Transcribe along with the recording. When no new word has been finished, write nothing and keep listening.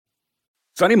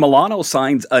Sonny Milano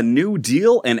signs a new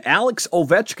deal, and Alex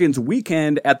Ovechkin's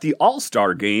weekend at the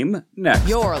All-Star Game next.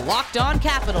 You're Locked On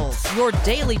Capitals, your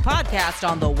daily podcast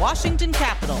on the Washington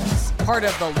Capitals. Part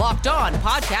of the Locked On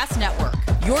Podcast Network,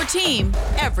 your team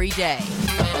every day.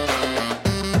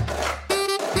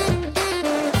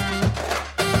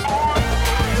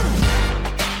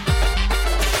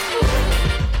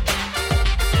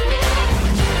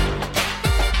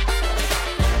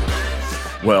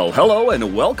 Well, hello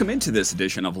and welcome into this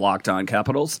edition of Locked On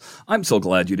Capitals. I'm so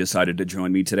glad you decided to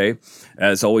join me today.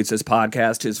 As always, this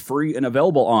podcast is free and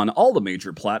available on all the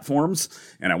major platforms,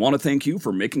 and I want to thank you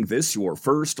for making this your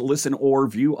first listen or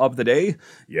view of the day.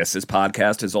 Yes, this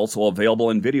podcast is also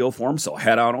available in video form, so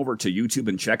head on over to YouTube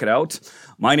and check it out.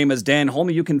 My name is Dan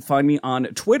Holme. You can find me on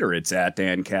Twitter. It's at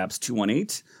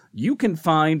DanCaps218. You can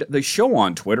find the show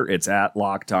on Twitter. It's at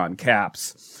Locked On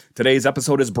Caps. Today's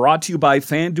episode is brought to you by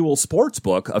FanDuel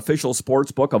Sportsbook, official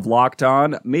sportsbook of Locked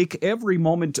On. Make every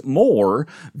moment more.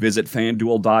 Visit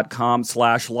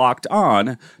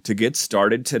FanDuel.com/LockedOn to get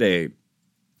started today.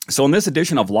 So in this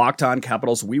edition of Locked On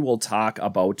Capitals, we will talk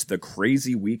about the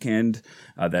crazy weekend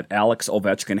that Alex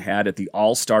Ovechkin had at the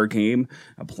All-Star Game,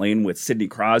 playing with Sidney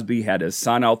Crosby, had his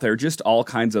son out there, just all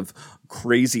kinds of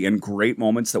crazy and great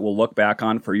moments that we'll look back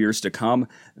on for years to come.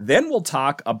 Then we'll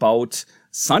talk about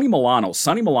Sonny Milano.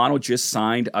 Sonny Milano just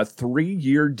signed a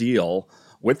 3-year deal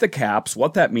with the Caps.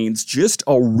 What that means, just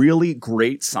a really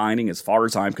great signing as far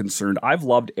as I'm concerned. I've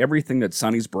loved everything that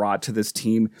Sonny's brought to this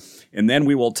team. And then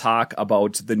we will talk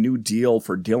about the new deal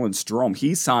for Dylan Strome.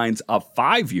 He signs a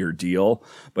 5-year deal.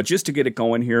 But just to get it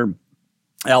going here,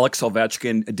 Alex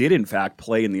Ovechkin did in fact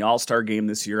play in the All-Star Game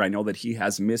this year. I know that he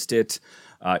has missed it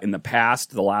in the past,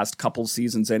 the last couple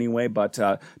seasons anyway, but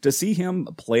to see him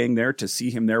playing there, to see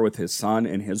him there with his son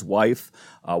and his wife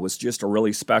was just a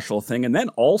really special thing. And then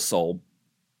also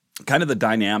kind of the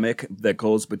dynamic that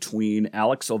goes between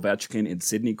Alex Ovechkin and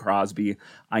Sidney Crosby.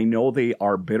 I know they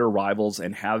are bitter rivals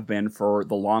and have been for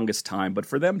the longest time, but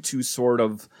for them to sort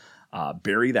of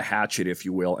bury the hatchet, if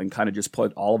you will, and kind of just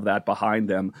put all of that behind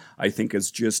them, I think is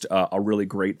just a really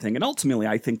great thing. And ultimately,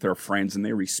 I think they're friends and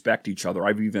they respect each other.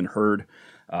 I've even heard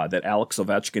that Alex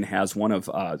Ovechkin has one of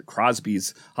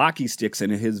Crosby's hockey sticks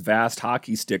in his vast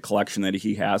hockey stick collection that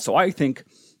he has. So I think,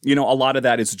 you know, a lot of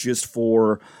that is just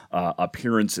for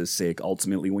appearance's sake,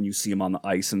 ultimately, when you see them on the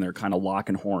ice and they're kind of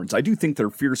locking horns. I do think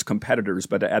they're fierce competitors,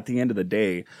 but at the end of the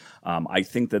day, I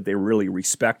think that they really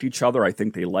respect each other. I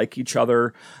think they like each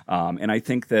other. And I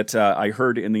think that I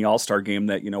heard in the All-Star Game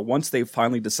that, you know, once they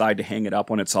finally decide to hang it up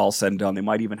when it's all said and done, they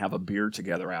might even have a beer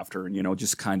together after and, you know,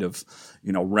 just kind of,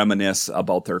 you know, reminisce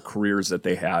about their careers that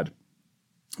they had.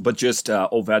 But just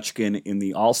Ovechkin in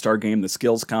the All-Star Game, the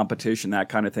skills competition, that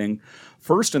kind of thing.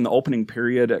 First, in the opening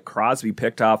period, Crosby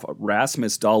picked off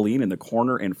Rasmus Dahlin in the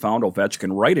corner and found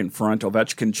Ovechkin right in front.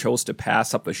 Ovechkin chose to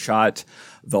pass up the shot,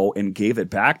 though, and gave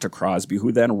it back to Crosby,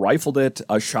 who then rifled it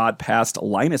a shot past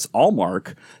Linus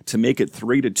Ullmark to make it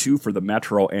 3-2 for the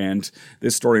Metro. And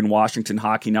this story in Washington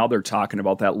hockey, now they're talking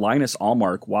about that. Linus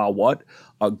Ullmark, wow, what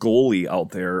a goalie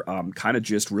out there, kind of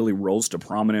just really rose to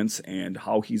prominence, and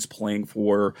how he's playing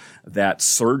for that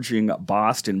surging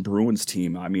Boston Bruins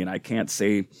team. I mean, I can't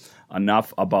say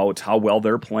enough about how well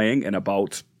they're playing and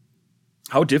about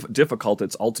how difficult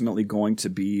it's ultimately going to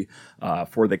be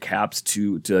for the Caps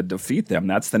to defeat them.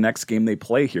 That's the next game they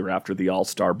play here after the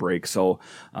All-Star break. So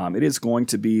it is going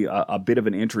to be a bit of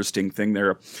an interesting thing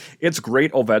there. It's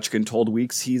great, Ovechkin told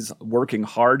Weeks. He's working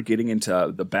hard, getting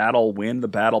into the battle, win the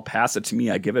battle, pass it to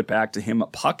me, I give it back to him.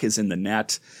 Puck is in the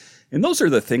net. And those are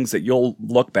the things that you'll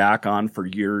look back on for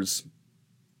years.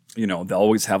 You know, they'll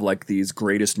always have like these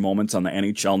greatest moments on the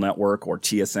NHL Network or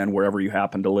TSN, wherever you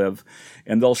happen to live,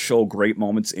 and they'll show great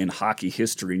moments in hockey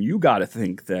history. And you got to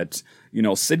think that, you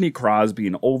know, Sidney Crosby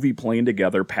and Ovi playing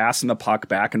together, passing the puck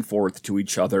back and forth to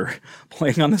each other,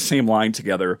 playing on the same line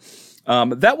together.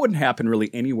 That wouldn't happen really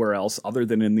anywhere else other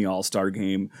than in the All-Star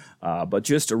Game, but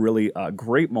just a really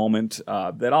great moment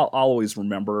that I'll always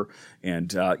remember.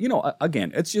 And, you know,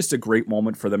 again, it's just a great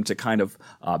moment for them to kind of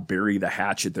bury the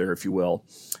hatchet there, if you will.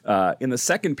 In the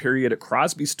second period,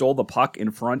 Crosby stole the puck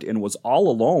in front and was all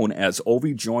alone as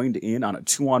Ovi joined in on a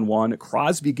 2-on-1.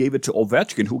 Crosby gave it to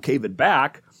Ovechkin, who gave it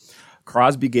back.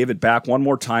 Crosby gave it back one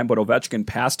more time, but Ovechkin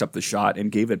passed up the shot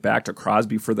and gave it back to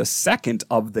Crosby for the second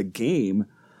of the game.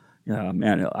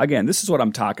 Man, again, this is what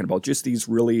I'm talking about. Just these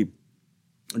really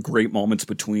great moments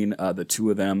between the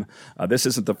two of them. This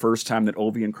isn't the first time that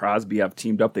Ovi and Crosby have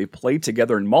teamed up. They've played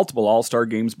together in multiple All-Star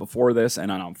games before this,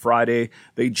 and on Friday,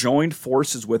 they joined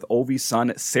forces with Ovi's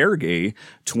son, Sergei,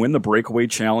 to win the breakaway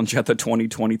challenge at the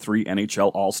 2023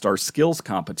 NHL All-Star Skills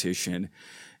Competition.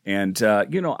 And,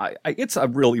 it's a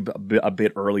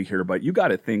bit early here, but you got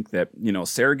to think that,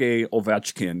 Sergei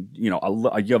Ovechkin,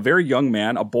 a very young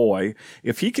man, a boy,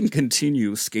 if he can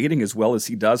continue skating as well as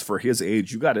he does for his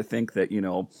age, you got to think that,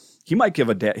 he might give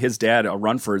his dad a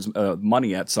run for his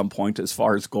money at some point as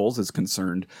far as goals is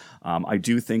concerned. I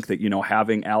do think that,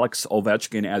 having Alex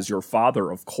Ovechkin as your father,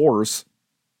 of course,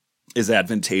 is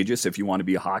advantageous if you want to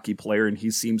be a hockey player, and he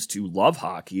seems to love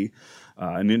hockey.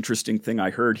 An interesting thing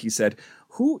I heard, he said,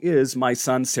 "Who is my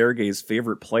son Sergei's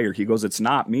favorite player?" He goes, "It's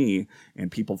not me."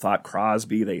 And people thought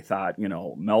Crosby, they thought,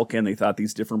 Malkin, they thought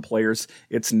these different players.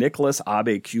 It's Nicolas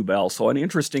Aube-Kubel. So an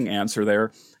interesting answer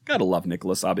there. Gotta love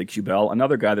Nicolas Aube-Kubel,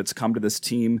 another guy that's come to this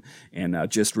team and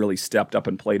just really stepped up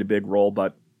and played a big role,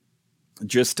 but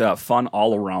just fun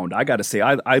all around. I gotta say,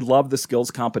 I love the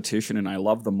skills competition, and I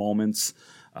love the moments.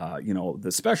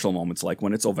 The special moments, like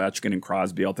when it's Ovechkin and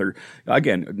Crosby out there.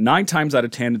 Again, 9 times out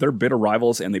of 10, they're bitter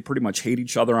rivals and they pretty much hate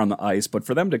each other on the ice. But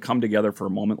for them to come together for a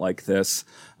moment like this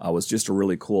was just a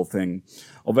really cool thing.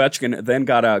 Ovechkin then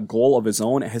got a goal of his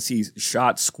own as he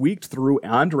squeaked through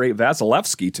Andrei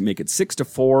Vasilevsky to make it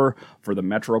 6-4 for the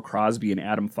Metro. Crosby and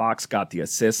Adam Fox got the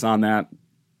assists on that.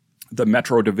 The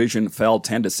Metro division fell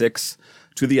 10-6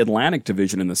 to the Atlantic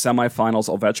Division in the semifinals.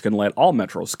 Ovechkin led all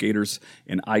Metro skaters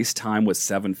in ice time with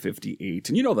 7:58.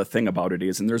 And the thing about it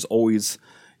is, and there's always,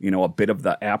 a bit of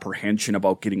the apprehension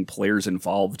about getting players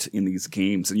involved in these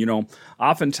games. And,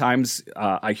 oftentimes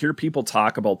I hear people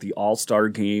talk about the All-Star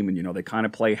game and, they kind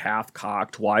of play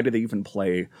half-cocked. Why do they even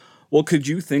play? Well, could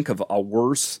you think of a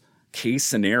worse case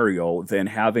scenario than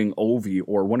having Ovi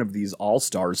or one of these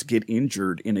all-stars get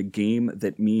injured in a game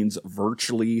that means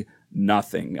virtually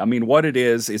nothing? I mean, what it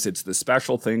is it's the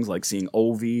special things like seeing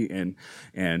Ovi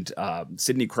and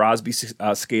Sidney Crosby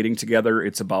skating together.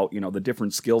 It's about, the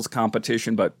different skills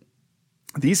competition, but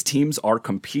these teams are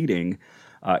competing.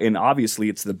 And obviously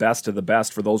it's the best of the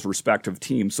best for those respective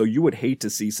teams. So you would hate to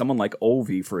see someone like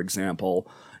Ovi, for example,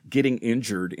 getting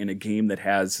injured in a game that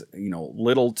has,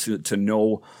 little to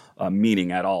no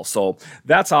meaning at all. So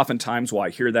that's oftentimes why I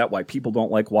hear that, why people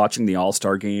don't like watching the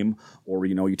All-Star game, or,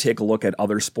 you take a look at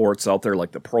other sports out there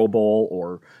like the Pro Bowl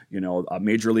or,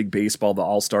 Major League Baseball, the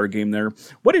All-Star game there.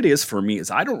 What it is for me is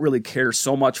I don't really care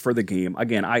so much for the game.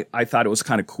 Again, I thought it was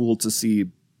kind of cool to see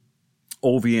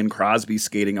Ovi and Crosby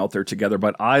skating out there together,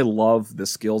 but I love the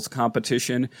skills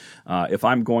competition. If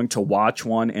I'm going to watch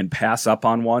one and pass up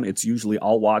on one, it's usually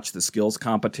I'll watch the skills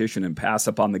competition and pass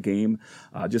up on the game.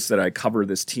 Just that I cover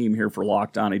this team here for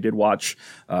Locked On. I did watch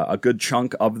a good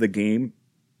chunk of the game.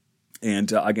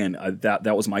 And again,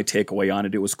 that was my takeaway on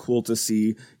it. It was cool to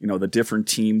see, the different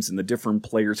teams and the different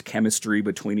players' chemistry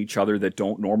between each other that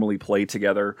don't normally play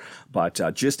together. But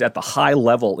just at the high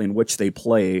level in which they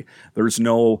play, there's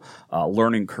no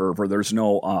learning curve or there's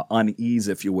no unease,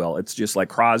 if you will. It's just like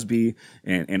Crosby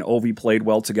and Ovi played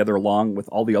well together along with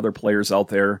all the other players out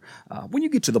there. When you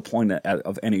get to the point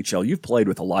of NHL, you've played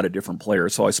with a lot of different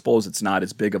players, so I suppose it's not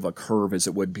as big of a curve as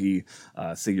it would be,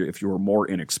 say, if you were more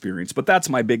inexperienced. But that's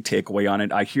my big takeaway on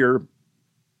it. I hear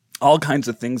all kinds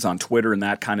of things on Twitter and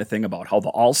that kind of thing about how the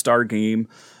All-Star game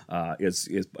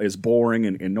is boring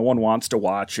and no one wants to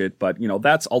watch it. But,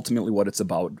 that's ultimately what it's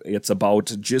about. It's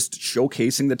about just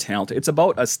showcasing the talent. It's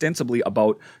about ostensibly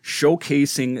about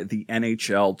showcasing the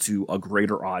NHL to a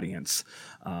greater audience.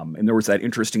 And there was that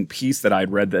interesting piece that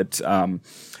I'd read that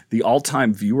the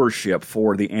all-time viewership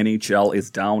for the NHL is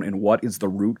down, and what is the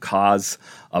root cause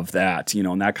of that?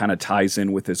 And that kind of ties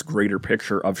in with this greater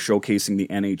picture of showcasing the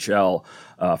NHL.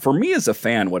 For me as a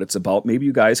fan, what it's about, maybe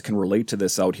you guys can relate to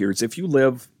this out here, is if you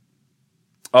live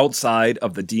outside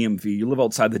of the DMV, you live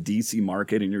outside the DC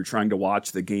market and you're trying to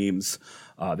watch the games,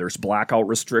 there's blackout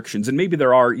restrictions, and maybe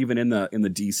there are even in the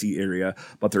DC area,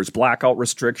 but there's blackout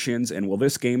restrictions. And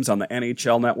this game's on the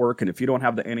NHL network, and if you don't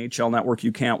have the NHL network,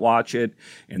 you can't watch it.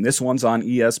 And this one's on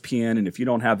ESPN, and if you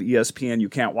don't have ESPN, you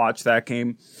can't watch that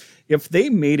game. If they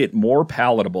made it more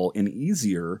palatable and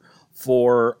easier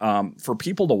for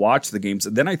people to watch the games,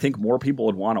 then I think more people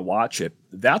would want to watch it.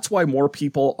 That's why more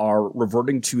people are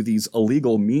reverting to these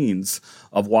illegal means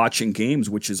of watching games,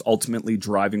 which is ultimately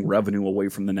driving revenue away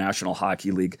from the National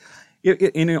Hockey League.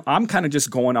 I'm kind of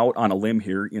just going out on a limb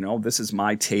here. This is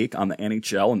my take on the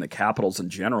NHL and the Capitals in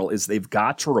general, is they've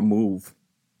got to remove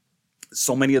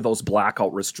so many of those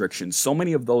blackout restrictions, so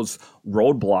many of those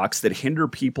roadblocks that hinder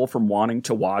people from wanting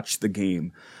to watch the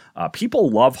game. People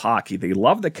love hockey. They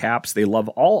love the Caps. They love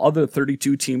all other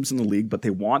 32 teams in the league, but they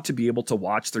want to be able to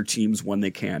watch their teams when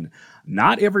they can.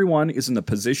 Not everyone is in the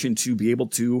position to be able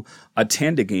to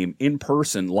attend a game in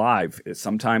person live.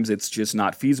 Sometimes it's just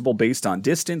not feasible based on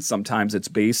distance. Sometimes it's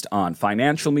based on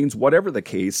financial means. Whatever the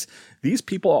case, these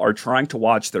people are trying to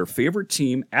watch their favorite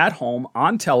team at home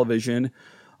on television,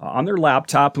 on their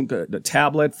laptop, the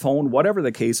tablet, phone, whatever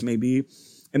the case may be.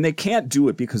 And they can't do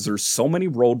it because there's so many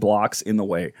roadblocks in the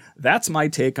way. That's my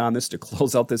take on this to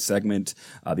close out this segment.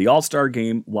 The All-Star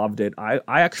Game, loved it. I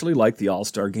actually like the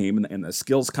All-Star Game and the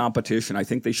skills competition. I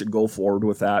think they should go forward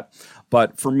with that.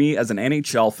 But for me, as an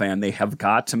NHL fan, they have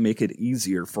got to make it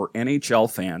easier for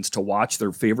NHL fans to watch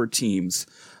their favorite teams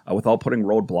without putting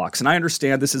roadblocks. And I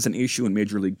understand this is an issue in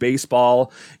Major League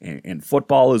Baseball and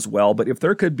football as well, but if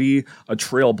there could be a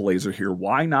trailblazer here,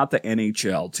 why not the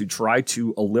NHL to try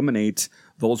to eliminate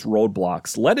those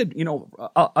roadblocks? Let it,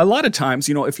 a lot of times,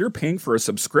 if you're paying for a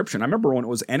subscription, I remember when it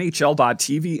was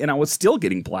NHL.tv and I was still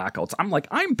getting blackouts. I'm like,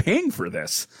 I'm paying for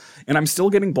this and I'm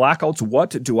still getting blackouts.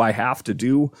 What do I have to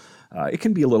do? It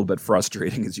can be a little bit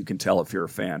frustrating, as you can tell if you're a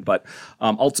fan. But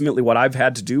ultimately, what I've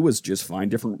had to do is just find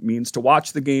different means to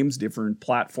watch the games, different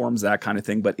platforms, that kind of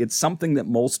thing. But it's something that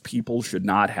most people should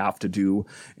not have to do.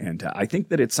 And I think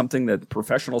that it's something that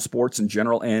professional sports in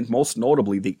general, and most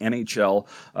notably the NHL,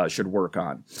 should work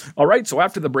on. All right, so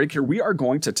after the break here, we are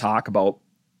going to talk about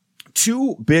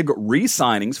two big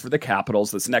re-signings for the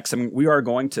Capitals. This next segment, we are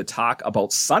going to talk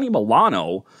about Sonny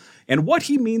Milano and what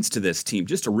he means to this team.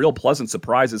 Just a real pleasant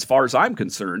surprise as far as I'm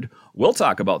concerned. We'll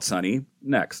talk about Sonny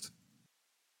next.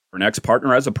 Our next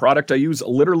partner has a product I use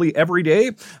literally every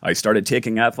day. I started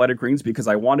taking Athletic Greens because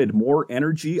I wanted more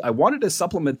energy. I wanted a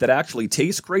supplement that actually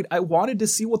tastes great. I wanted to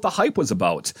see what the hype was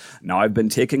about. Now I've been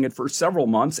taking it for several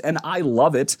months and I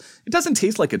love it. It doesn't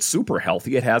taste like it's super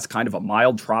healthy. It has kind of a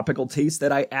mild tropical taste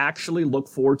that I actually look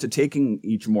forward to taking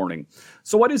each morning.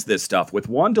 So what is this stuff? With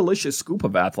one delicious scoop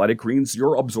of Athletic Greens,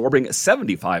 you're absorbing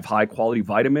 75 high-quality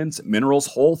vitamins, minerals,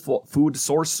 whole food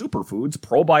source superfoods,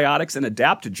 probiotics, and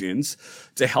adaptogens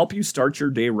to help you start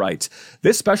your day right.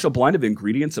 This special blend of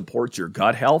ingredients supports your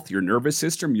gut health, your nervous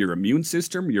system, your immune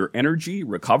system, your energy,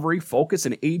 recovery, focus,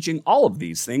 and aging, all of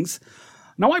these things.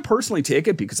 Now, I personally take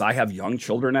it because I have young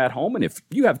children at home, and if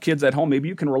you have kids at home, maybe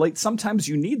you can relate. Sometimes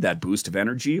you need that boost of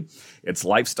energy. It's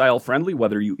lifestyle friendly,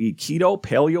 whether you eat keto,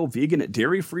 paleo, vegan,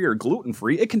 dairy-free, or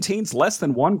gluten-free. It contains less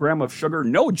than 1 gram of sugar,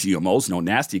 no GMOs, no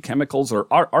nasty chemicals or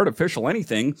artificial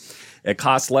anything. It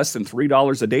costs less than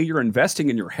 $3 a day. You're investing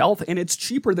in your health, and it's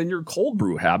cheaper than your cold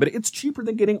brew habit. It's cheaper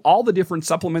than getting all the different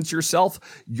supplements yourself.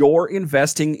 You're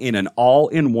investing in an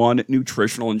all-in-one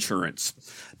nutritional insurance.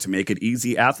 To make it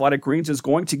easy, Athletic Greens is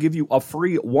going to give you a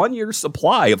free 1-year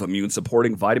supply of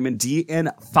immune-supporting vitamin D and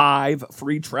 5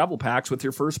 free travel packs with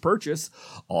your first purchase.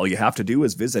 All you have to do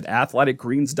is visit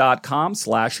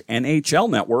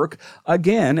athleticgreens.com/NHL Network.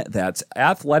 Again, that's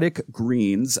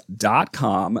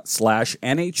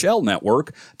athleticgreens.com/NHL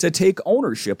Network to take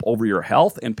ownership over your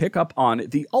health and pick up on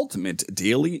the ultimate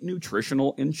daily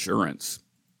nutritional insurance.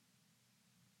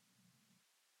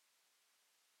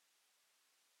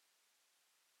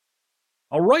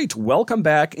 All right, welcome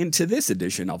back into this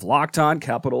edition of Locked On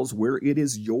Capitals, where it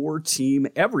is your team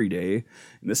every day.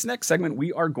 In this next segment,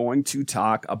 we are going to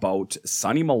talk about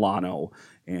Sonny Milano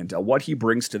and what he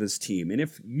brings to this team. And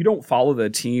if you don't follow the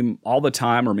team all the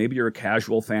time, or maybe you're a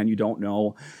casual fan, you don't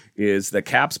know, is the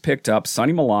Caps picked up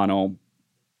Sonny Milano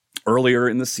earlier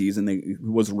in the season. He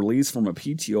was released from a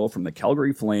PTO from the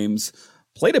Calgary Flames.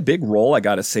 Played a big role, I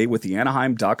got to say, with the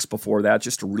Anaheim Ducks before that.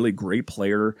 Just a really great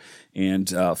player. And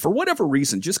for whatever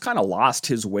reason, just kind of lost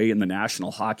his way in the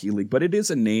National Hockey League. But it is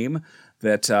a name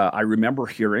that I remember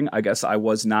hearing. I guess I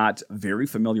was not very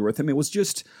familiar with him. It was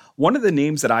just one of the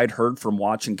names that I'd heard from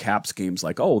watching Caps games,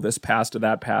 like, oh, this pass to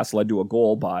that pass led to a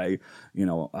goal by,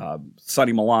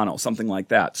 Sonny Milano, something like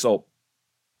that. So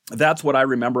that's what I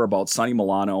remember about Sonny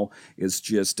Milano, is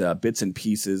just bits and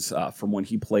pieces from when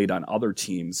he played on other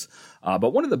teams.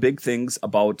 But one of the big things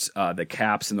about the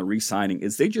Caps and the re-signing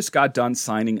is they just got done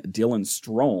signing Dylan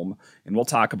Strome, and we'll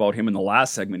talk about him in the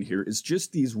last segment here, is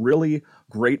just these really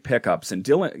great pickups. And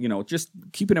Dylan, just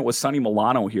keeping it with Sonny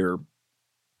Milano here,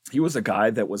 he was a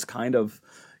guy that was kind of,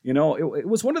 it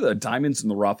was one of the diamonds in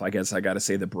the rough, I guess I got to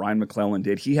say, that Brian McClellan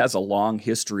did. He has a long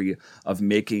history of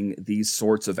making these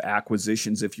sorts of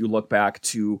acquisitions. If you look back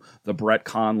to the Brett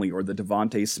Conley or the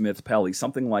Devontae Smith-Pelly,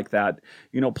 something like that,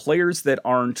 players that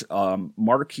aren't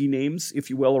marquee names, if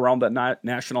you will, around the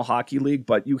National Hockey League,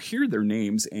 but you hear their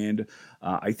names, and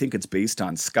I think it's based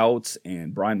on scouts,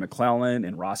 and Brian McClellan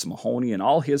and Ross Mahoney and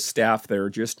all his staff there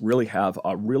just really have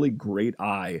a really great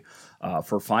eye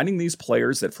for finding these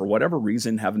players that for whatever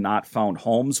reason have not found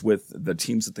homes with the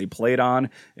teams that they played on,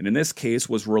 and in this case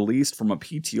was released from a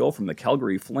PTO from the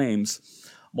Calgary Flames.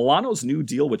 Milano's new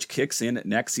deal, which kicks in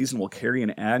next season, will carry an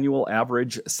annual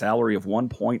average salary of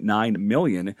 $1.9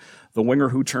 million. The winger,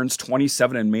 who turns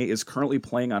 27 in May, is currently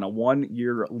playing on a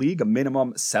one-year league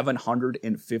minimum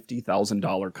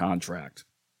 $750,000 contract.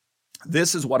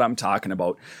 This is what I'm talking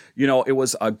about. It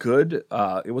was a good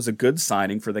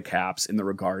signing for the Caps in the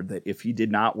regard that if he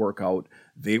did not work out,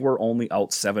 they were only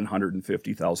out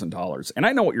 $750,000. And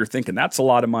I know what you're thinking. That's a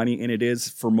lot of money, and it is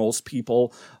for most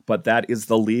people, but that is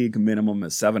the league minimum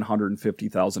is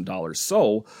 $750,000.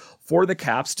 So for the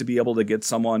Caps to be able to get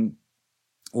someone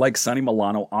like Sonny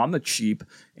Milano on the cheap,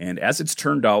 and as it's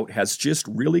turned out, has just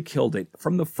really killed it.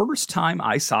 From the first time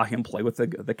I saw him play with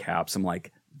the Caps, I'm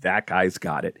like, that guy's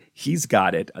got it. He's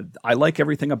got it. I like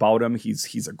everything about him.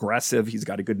 He's aggressive. He's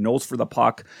got a good nose for the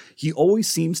puck. He always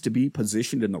seems to be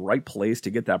positioned in the right place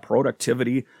to get that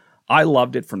productivity. I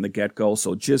loved it from the get-go,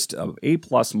 so just A+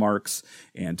 marks,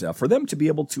 and for them to be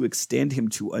able to extend him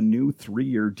to a new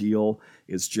 3-year deal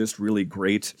is just really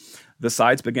great. The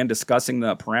sides began discussing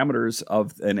the parameters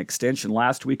of an extension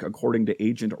last week, according to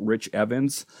agent Rich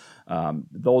Evans.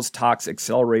 Those talks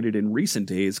accelerated in recent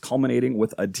days, culminating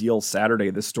with a deal Saturday.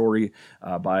 This story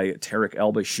by Tarek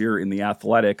El-Bashir in The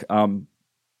Athletic.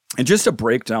 And just a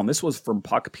breakdown, this was from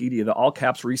Puckpedia. The All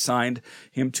Caps re-signed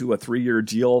him to a 3-year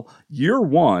deal. Year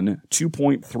 1,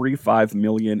 $2.35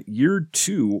 million. Year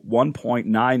 2,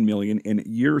 $1.9 million. And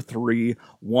year 3,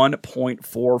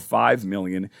 $1.45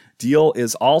 million. Deal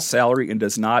is all salary and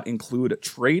does not include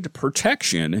trade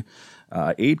protection.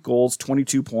 8 goals,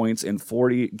 22 points, and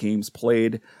 40 games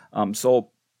played.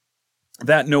 So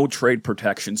that no trade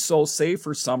protection. So say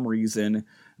for some reason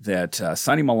that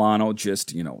Sonny Milano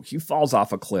just, he falls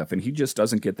off a cliff and he just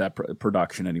doesn't get that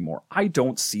production anymore. I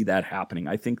don't see that happening.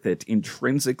 I think that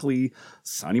intrinsically,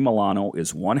 Sonny Milano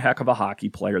is one heck of a hockey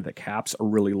player. The Caps are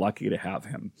really lucky to have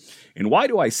him. And why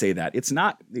do I say that? It's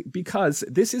not because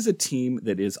this is a team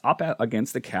that is up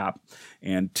against the cap,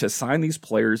 and to sign these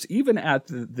players, even at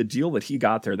the deal that he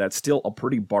got there, that's still a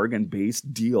pretty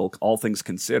bargain-based deal, all things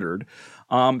considered,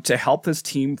 to help this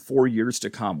team for years to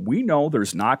come. We know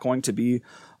there's not going to be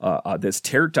this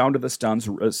tear down to the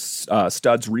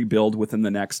studs rebuild within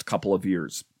the next couple of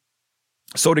years.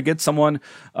 So to get someone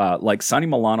like Sonny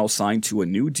Milano signed to a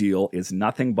new deal is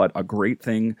nothing but a great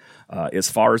thing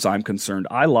as far as I'm concerned.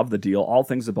 I love the deal, all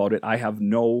things about it. I have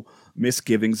no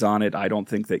misgivings on it. I don't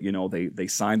think that, they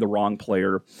signed the wrong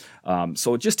player.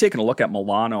 So just taking a look at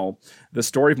Milano, the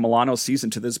story of Milano's season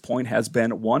to this point has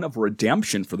been one of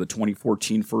redemption for the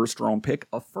 2014 first-round pick.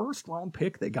 A first-round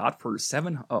pick they got for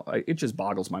it just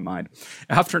boggles my mind.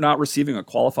 After not receiving a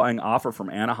qualifying offer from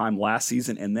Anaheim last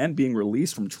season and then being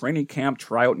released from training camp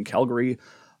tryout in Calgary,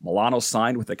 Milano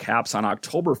signed with the Caps on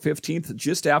October 15th,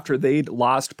 just after they'd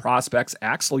lost prospects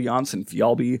Axel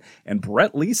Jonsson-Fjällby and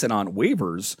Brett Leason on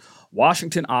waivers.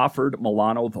 Washington offered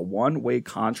Milano the one-way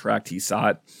contract he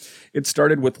sought. It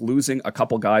started with losing a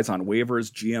couple guys on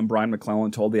waivers. GM Brian McClellan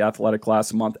told The Athletic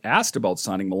last month, asked about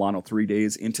signing Milano 3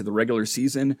 days into the regular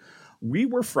season. We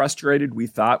were frustrated. We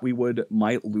thought we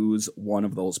might lose one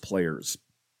of those players.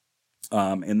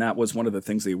 And that was one of the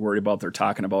things they worry about. They're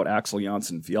talking about Axel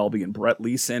Jonsson-Fjällby and Brett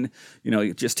Leason.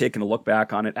 Just taking a look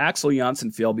back on it, Axel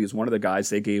Jonsson-Fjällby is one of the guys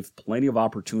they gave plenty of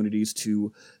opportunities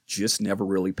to, just never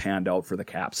really panned out for the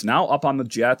Caps. Now up on the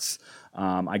Jets.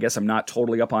 I guess I'm not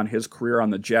totally up on his career on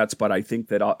the Jets, but I think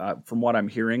that from what I'm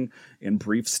hearing in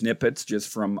brief snippets,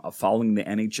 just from following the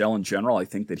NHL in general, I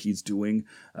think that he's doing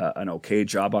an okay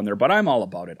job on there. But I'm all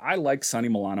about it. I like Sonny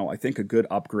Milano. I think a good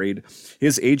upgrade.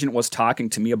 His agent was talking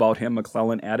to me about him,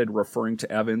 McClellan added, referring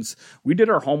to Evans. We did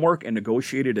our homework and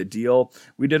negotiated a deal.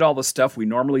 We did all the stuff we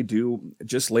normally do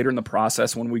just later in the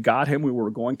process. When we got him, we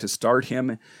were going to start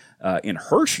him in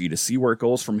Hershey to see where it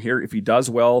goes from here. If he does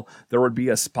well, there would be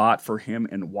a spot for him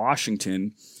in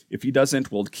Washington. If he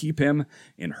doesn't, we'll keep him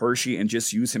in Hershey and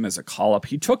just use him as a call-up.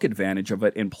 He took advantage of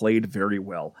it and played very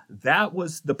well. That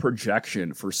was the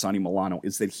projection for Sonny Milano,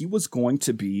 is that he was going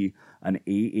to be an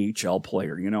AHL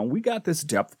player. We got this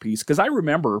depth piece, because I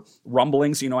remember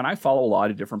rumblings, and I follow a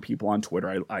lot of different people on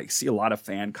Twitter. I see a lot of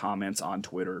fan comments on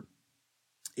Twitter.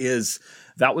 is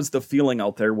that was the feeling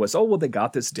out there was, oh, well, they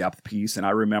got this depth piece. And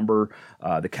I remember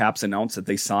the Caps announced that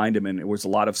they signed him, and it was a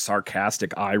lot of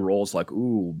sarcastic eye rolls like,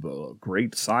 ooh,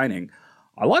 great signing.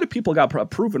 A lot of people got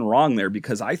proven wrong there,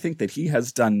 because I think that he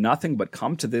has done nothing but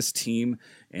come to this team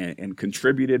and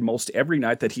contributed most every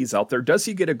night that he's out there. Does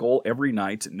he get a goal every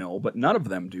night? No, but none of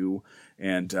them do.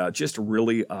 And just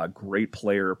really a great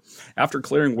player. After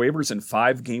clearing waivers in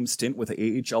 5-game stint with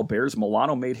the AHL Bears,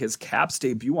 Milano made his Caps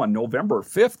debut on November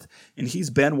 5th, and he's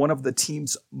been one of the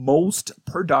team's most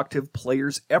productive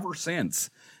players ever since.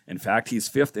 In fact, he's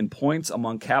 5th in points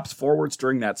among Caps forwards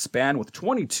during that span with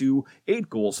 22, 8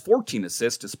 goals, 14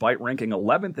 assists, despite ranking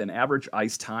 11th in average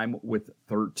ice time with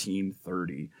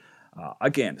 1330.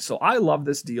 Again, so I love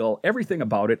this deal, everything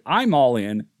about it. I'm all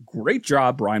in. Great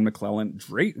job, Brian MacLellan.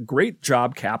 Great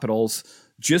job, Capitals.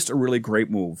 Just a really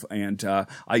great move. And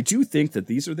I do think that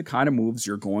these are the kind of moves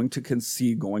you're going to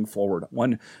see going forward.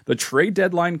 When the trade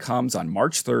deadline comes on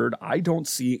March 3rd, I don't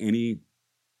see any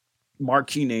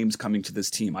marquee names coming to this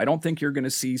team. I don't think you're going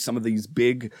to see some of these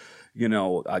big,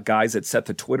 guys that set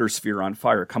the Twitter sphere on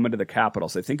fire coming to the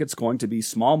Capitals. I think it's going to be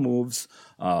small moves,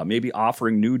 maybe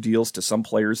offering new deals to some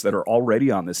players that are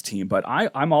already on this team. But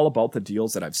I'm all about the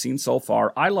deals that I've seen so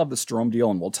far. I love the Strome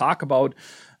deal, and we'll talk about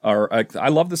I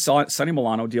love the Sonny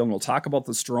Milano deal, and we'll talk about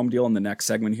the Strome deal in the next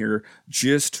segment here.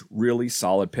 Just really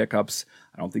solid pickups.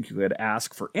 I don't think you could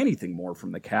ask for anything more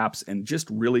from the Caps, and just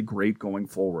really great going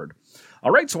forward. All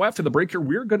right, so after the break here,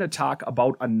 we're going to talk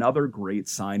about another great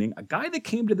signing, a guy that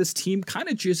came to this team kind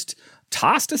of just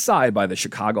tossed aside by the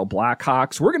Chicago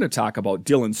Blackhawks. We're going to talk about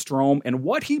Dylan Strome and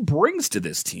what he brings to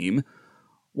this team.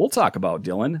 We'll talk about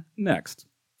Dylan next.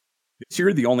 This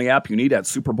year, the only app you need at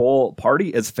Super Bowl party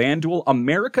is FanDuel,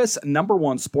 America's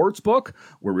 #1 sportsbook.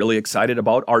 We're really excited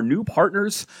about our new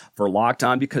partners for Locked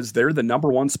On, because they're the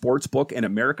 #1 sportsbook in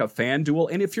America, FanDuel.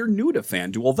 And if you're new to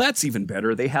FanDuel, that's even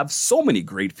better. They have so many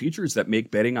great features that make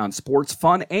betting on sports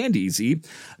fun and easy.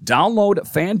 Download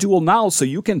FanDuel now so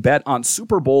you can bet on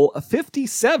Super Bowl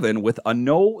 57 with a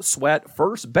no-sweat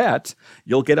first bet.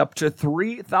 You'll get up to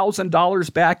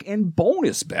 $3,000 back in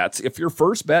bonus bets if your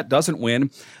first bet doesn't win.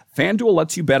 FanDuel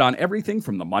lets you bet on everything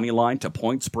from the money line to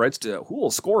point spreads to who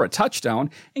will score a touchdown.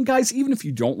 And guys, even if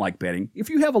you don't like betting, if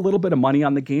you have a little bit of money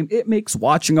on the game, it makes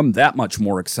watching them that much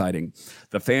more exciting.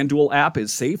 The FanDuel app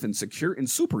is safe and secure and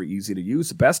super easy to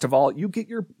use. Best of all, you get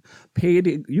your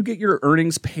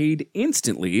earnings paid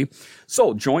instantly.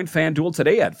 So join FanDuel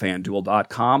today at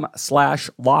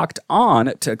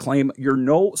FanDuel.com/locked-on to claim your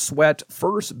no sweat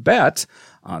first bet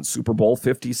on Super Bowl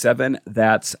 57.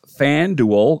 That's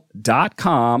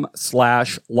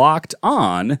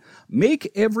FanDuel.com/locked-on.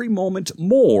 Make every moment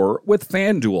more with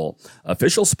FanDuel,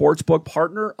 official sportsbook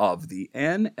partner of the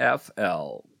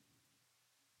NFL.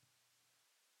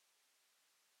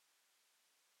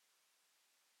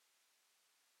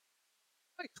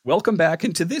 Welcome back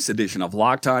into this edition of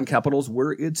Locked On Capitals,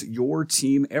 where it's your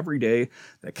team every day.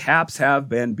 The Caps have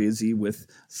been busy with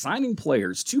signing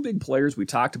players, 2 big players we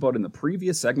talked about in the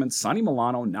previous segment, Sonny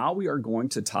Milano. Now we are going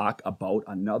to talk about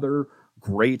another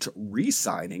great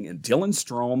re-signing in Dylan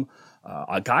Strome,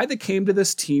 a guy that came to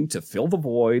this team to fill the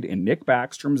void in Nick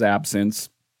Backstrom's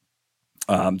absence.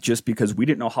 Just because we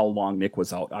didn't know how long Nick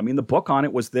was out. I mean, the book on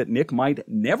it was that Nick might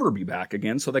never be back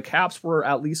again, so the Caps were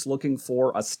at least looking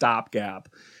for a stopgap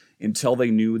until they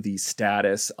knew the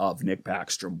status of Nick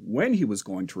Backstrom, when he was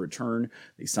going to return.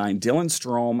 They signed Dylan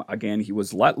Strome. Again, he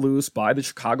was let loose by the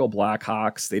Chicago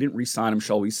Blackhawks. They didn't re-sign him,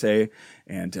 shall we say,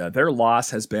 and their loss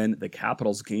has been the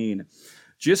Capitals' gain.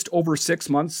 Just over 6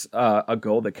 months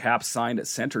ago, the Caps signed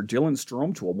center Dylan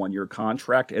Strome to a 1-year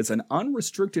contract as an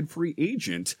unrestricted free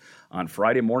agent. On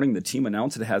Friday morning, the team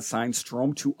announced it has signed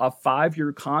Strome to a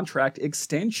 5-year contract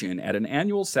extension at an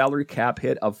annual salary cap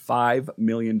hit of $5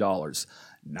 million.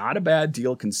 Not a bad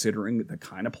deal considering the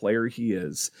kind of player he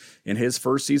is. In his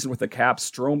first season with the Caps,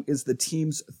 Strome is the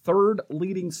team's 3rd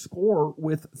leading scorer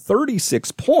with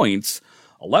 36 points,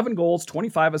 11 goals,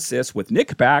 25 assists, with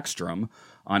Nick Backstrom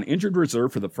on injured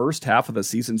reserve for the first half of the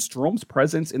season. Strome's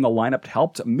presence in the lineup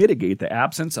helped mitigate the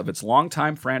absence of its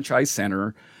longtime franchise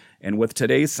center. And with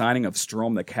today's signing of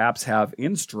Strome, the Caps have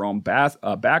in Strome,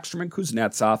 Backstrom, and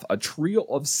Kuznetsov, a trio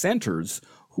of centers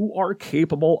who are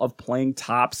capable of playing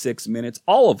top 6 minutes,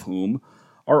 all of whom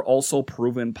are also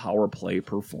proven power play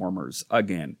performers.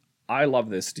 Again, I love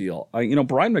this deal.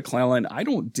 Brian MacLellan, I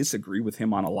don't disagree with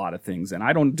him on a lot of things, and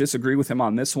I don't disagree with him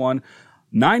on this one.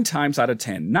 9 times out of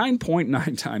 10,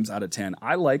 9.9 times out of 10.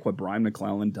 I like what Brian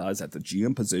MacLellan does at the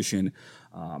GM position.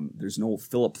 There's no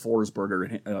Philip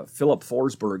Forsberg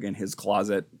in his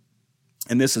closet.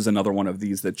 And this is another one of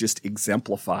these that just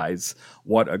exemplifies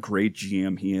what a great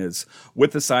GM he is.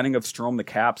 With the signing of Strome, the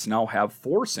Caps now have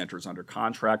 4 centers under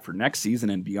contract for next season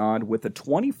and beyond, with the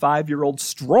 25-year-old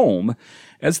Strome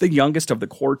as the youngest of the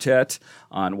quartet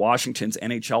on Washington's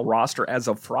NHL roster. As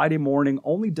of Friday morning,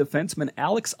 only defensemen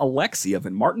Alex Alexiev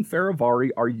and Martin Fehérváry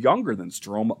are younger than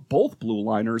Strome. Both blue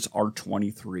liners are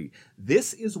 23.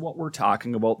 This is what we're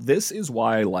talking about. This is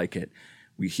why I like it.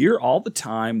 We hear all the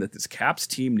time that this Caps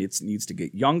team needs to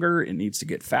get younger, it needs to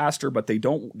get faster, but they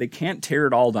can't tear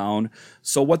it all down.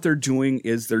 So what they're doing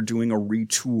is they're doing a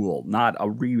retool, not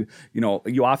a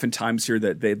you oftentimes hear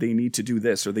that they need to do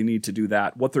this or they need to do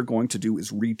that. What they're going to do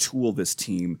is retool this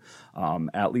team,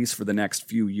 at least for the next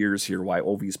few years here while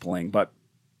Ovi's playing. But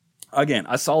again,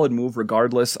 a solid move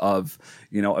regardless of,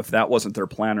 if that wasn't their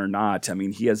plan or not. I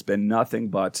mean, he has been nothing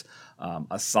but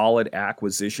a solid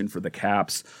acquisition for the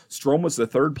Caps. Strome was the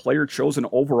 3rd player chosen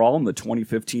overall in the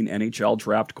 2015 NHL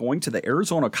draft, going to the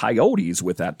Arizona Coyotes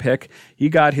with that pick. He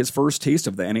got his first taste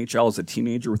of the NHL as a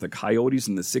teenager with the Coyotes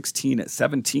in the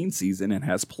 16-17 season and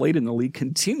has played in the league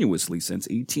continuously since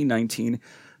 18-19,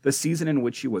 the season in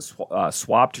which he was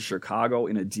swapped to Chicago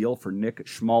in a deal for Nick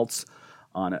Schmaltz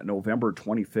on November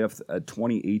 25th,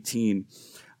 2018.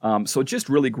 So just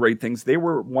really great things. They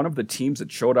were one of the teams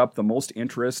that showed up the most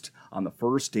interest on the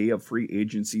first day of free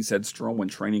agency, said Strome, when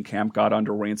training camp got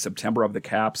underway in September of the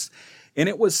Caps. And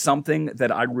it was something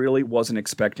that I really wasn't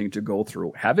expecting to go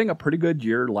through. Having a pretty good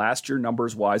year last year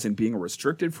numbers-wise and being a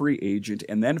restricted free agent,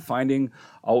 and then finding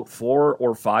out 4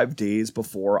 or 5 days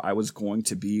before I was going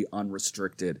to be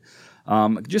unrestricted.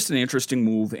 Just an interesting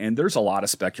move, and there's a lot of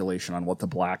speculation on what the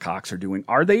Blackhawks are doing.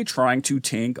 Are they trying to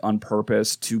tank on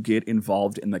purpose to get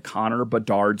involved in the Connor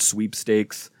Bedard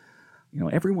sweepstakes?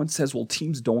 Everyone says, well,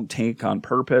 teams don't tank on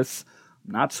purpose.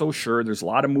 I'm not so sure. There's a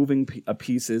lot of moving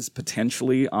pieces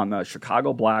potentially on the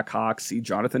Chicago Blackhawks. See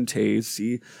Jonathan Toews,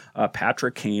 see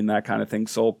Patrick Kane, that kind of thing.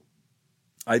 So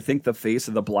I think the face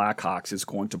of the Blackhawks is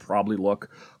going to probably look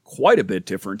quite a bit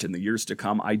different in the years to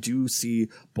come. I do see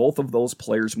both of those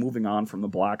players moving on from the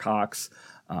Blackhawks,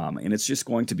 and it's just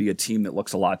going to be a team that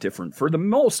looks a lot different. For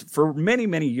many,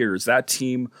 many years, that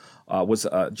team was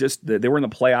they were in the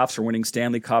playoffs or winning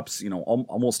Stanley Cups,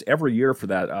 almost every year for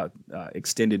that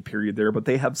extended period there. But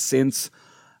they have since,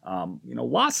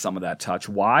 lost some of that touch.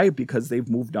 Why? Because they've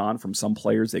moved on from some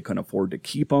players. They couldn't afford to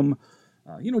keep them.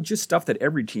 Just stuff that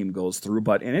every team goes through.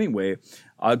 But anyway,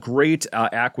 a great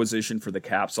acquisition for the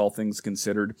Caps, all things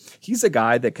considered. He's a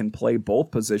guy that can play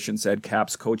both positions, said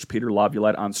Caps coach Peter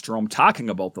Laviolette on Strome, talking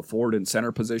about the forward and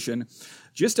center position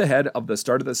just ahead of the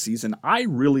start of the season. I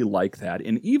really like that.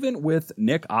 And even with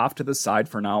Nick off to the side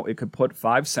for now, it could put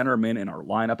 5 centermen in our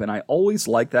lineup. And I always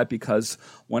like that because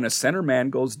when a center man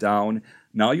goes down,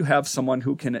 now you have someone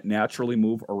who can naturally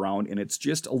move around, and it's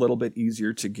just a little bit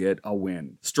easier to get a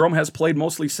win. Strome has played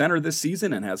mostly center this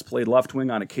season and has played left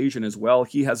wing on occasion as well.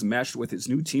 He has meshed with his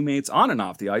new teammates on and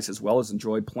off the ice, as well as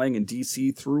enjoyed playing in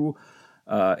D.C. through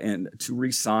and to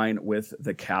re-sign with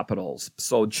the Capitals.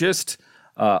 So just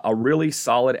a really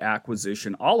solid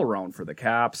acquisition all around for the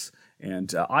Caps,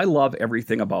 and I love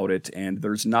everything about it, and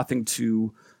there's nothing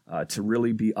to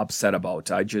really be upset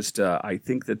about. I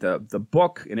think that the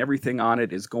book and everything on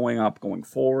it is going up, going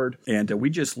forward, and we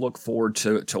just look forward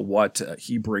to what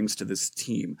he brings to this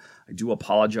team. I do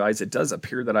apologize. It does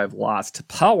appear that I've lost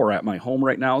power at my home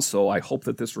right now, so I hope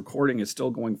that this recording is still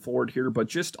going forward here, but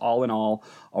just all in all,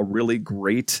 a really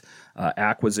great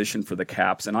acquisition for the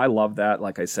Caps, and I love that,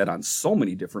 like I said, on so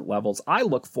many different levels. I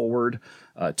look forward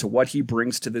to what he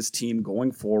brings to this team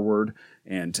going forward,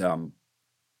 and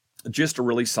just a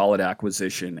really solid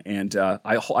acquisition. And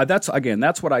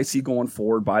that's what I see going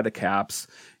forward by the Caps,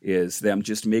 is them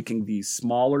just making these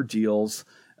smaller deals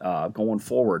going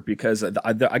forward, because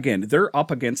again, they're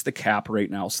up against the cap right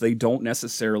now, so they don't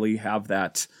necessarily have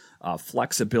that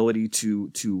flexibility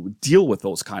to deal with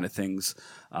those kind of things.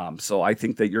 So I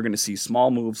think that you're going to see small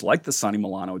moves like the Sonny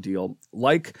Milano deal,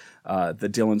 like the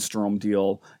Dylan Strome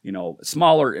deal,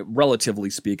 smaller, relatively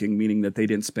speaking, meaning that they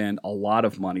didn't spend a lot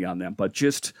of money on them, but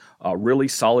just really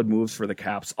solid moves for the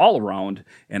Caps all around,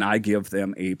 and I give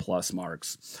them A+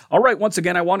 marks. All right, once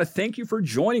again, I want to thank you for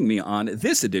joining me on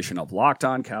this edition of Locked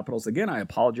On Capitals. Again, I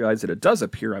apologize that it does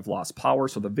appear I've lost power,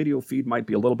 so the video feed might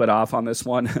be a little bit off on this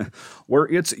one, where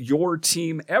it's your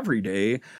team every day.